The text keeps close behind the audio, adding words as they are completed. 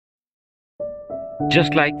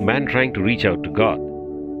Just like man trying to reach out to God,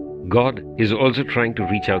 God is also trying to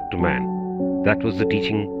reach out to man. That was the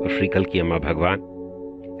teaching of Sri Kalki Ammabhagavan.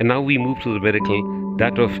 And now we move to the miracle,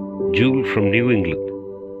 that of Jewel from New England.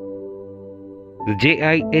 The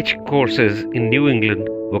JIH courses in New England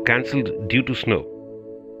were cancelled due to snow.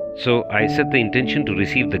 So I set the intention to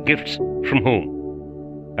receive the gifts from home.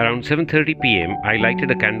 Around 7:30 p.m., I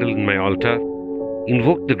lighted a candle in my altar,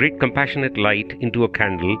 invoked the Great Compassionate Light into a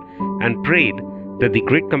candle, and prayed that the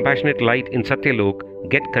Great Compassionate Light in Satyalok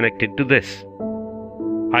get connected to this.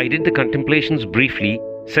 I did the contemplations briefly,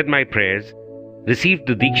 said my prayers, received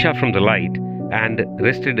the Diksha from the light, and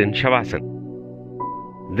rested in Shavasana.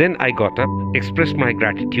 Then I got up, expressed my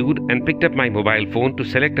gratitude, and picked up my mobile phone to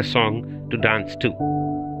select a song to dance to.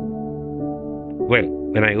 Well,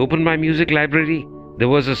 when I opened my music library, there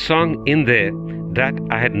was a song in there that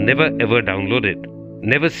I had never ever downloaded,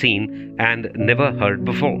 never seen, and never heard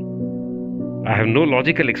before. I have no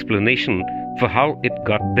logical explanation for how it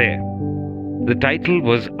got there. The title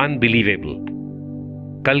was unbelievable.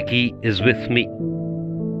 Kalki is with me.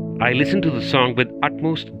 I listened to the song with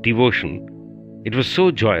utmost devotion. It was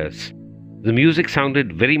so joyous. The music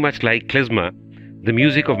sounded very much like klezmer, the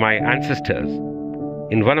music of my ancestors.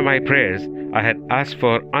 In one of my prayers, I had asked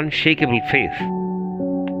for unshakable faith.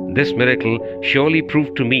 This miracle surely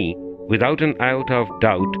proved to me, without an iota of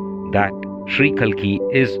doubt, that Sri Kalki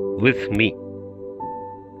is with me.